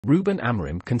Ruben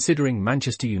Amorim considering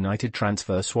Manchester United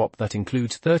transfer swap that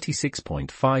includes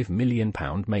 £36.5 million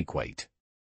makeweight.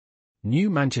 New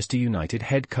Manchester United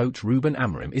head coach Ruben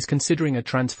Amorim is considering a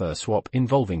transfer swap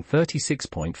involving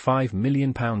 £36.5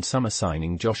 million summer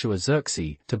signing Joshua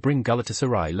Zirkzee to bring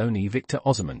Galatasaray loanee Victor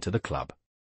Osimhen to the club.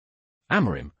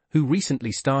 Amorim, who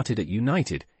recently started at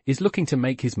United, is looking to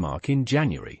make his mark in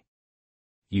January.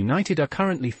 United are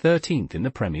currently 13th in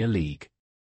the Premier League.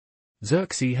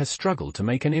 Zirkzee has struggled to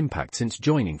make an impact since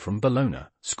joining from Bologna,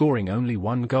 scoring only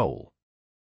one goal.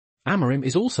 Amorim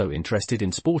is also interested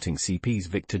in Sporting CP's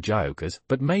Viktor Gyokeres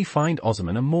but may find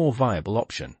Osimhen a more viable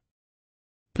option.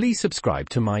 Please subscribe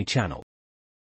to my channel.